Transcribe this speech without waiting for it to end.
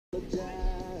Got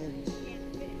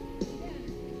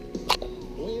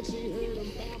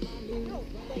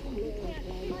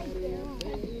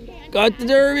the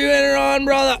derby winner on,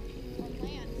 brother.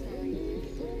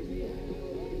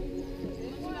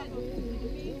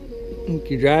 I think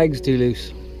your drag's too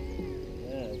loose.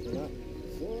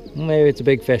 Maybe it's a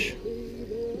big fish.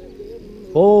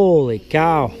 Holy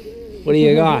cow. What do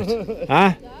you got?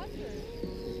 Huh?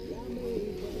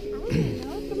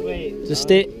 Just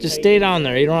stay down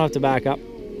there. You don't have to back up.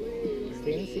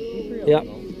 Yep.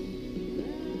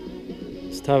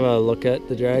 Just have a look at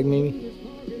the drag maybe.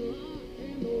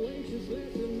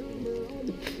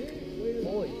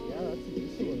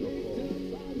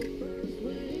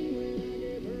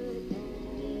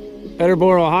 Better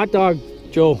borrow a hot dog,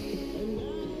 Joe.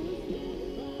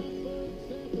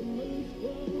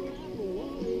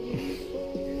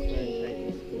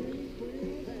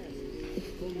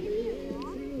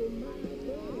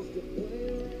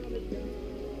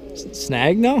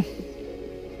 Snag now?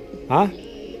 Huh?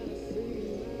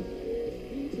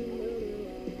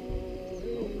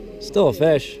 Still a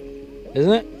fish,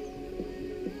 isn't it?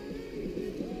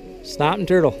 Snapping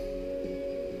turtle.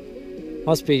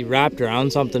 Must be wrapped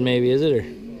around something maybe, is it? Or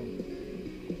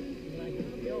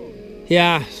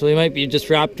yeah, so he might be just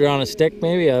wrapped around a stick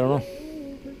maybe, I don't know.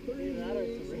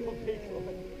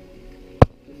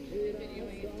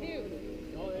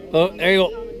 Oh, there you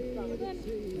go.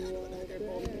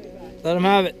 Let him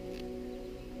have it.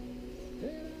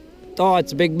 Oh,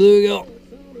 it's a big bluegill.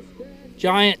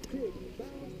 Giant.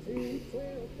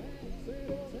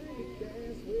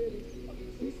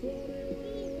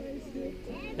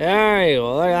 There you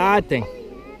go, look at that thing.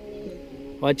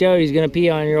 Watch out, he's gonna pee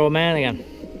on your old man again.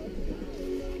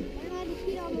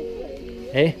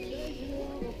 Hey?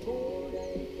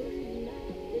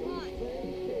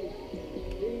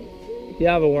 You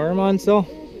have a worm on still?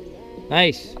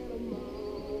 Nice.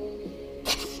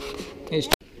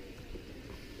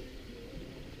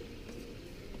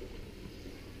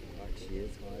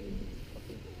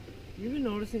 You've been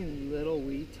noticing little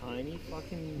wee tiny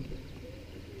fucking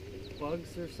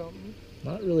bugs or something?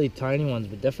 Not really tiny ones,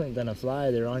 but different than a fly.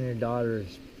 They're on your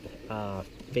daughter's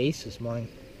face this morning.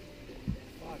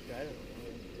 Fuck, I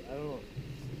don't know.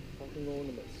 Fucking going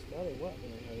to my smell or what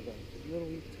when I had that little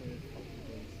wee tiny fucking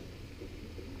things.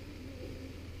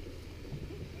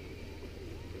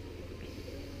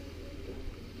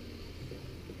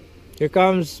 Here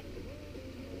comes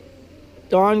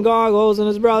Don Goggles and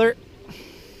his brother.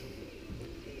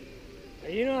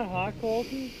 Are you not hot,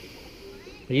 Colton?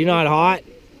 Are you not hot?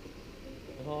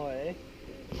 Oh, eh?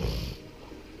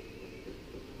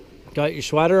 Got your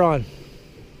sweater on.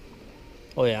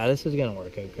 Oh yeah, this is gonna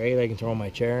work out great. I can throw my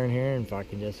chair in here and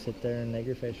fucking just sit there and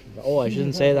nigger fish. Oh, I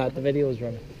shouldn't say that. The video is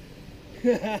running.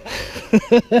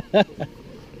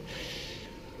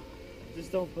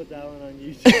 Just don't put that one on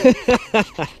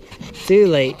YouTube. Too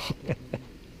late.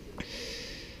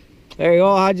 There you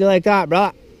go. How'd you like that,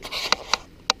 bro?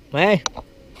 Hey?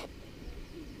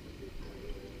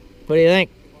 What do you think?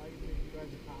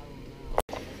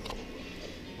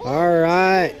 All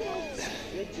right.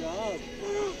 Good job.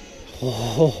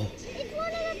 Oh. It's one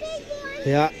of the big ones.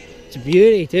 Yeah, it's a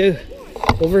beauty too.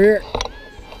 Over here.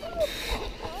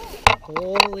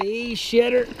 Holy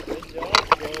shitter. Good job,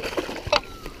 bro.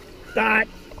 That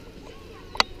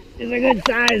is a good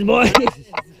size, boys.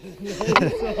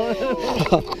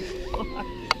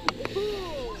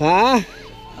 Huh?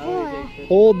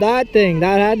 Hold that thing.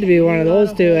 That had to be one of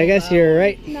those two. I guess you're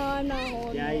right. No, I'm not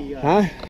holding. Yeah, you got Huh? it.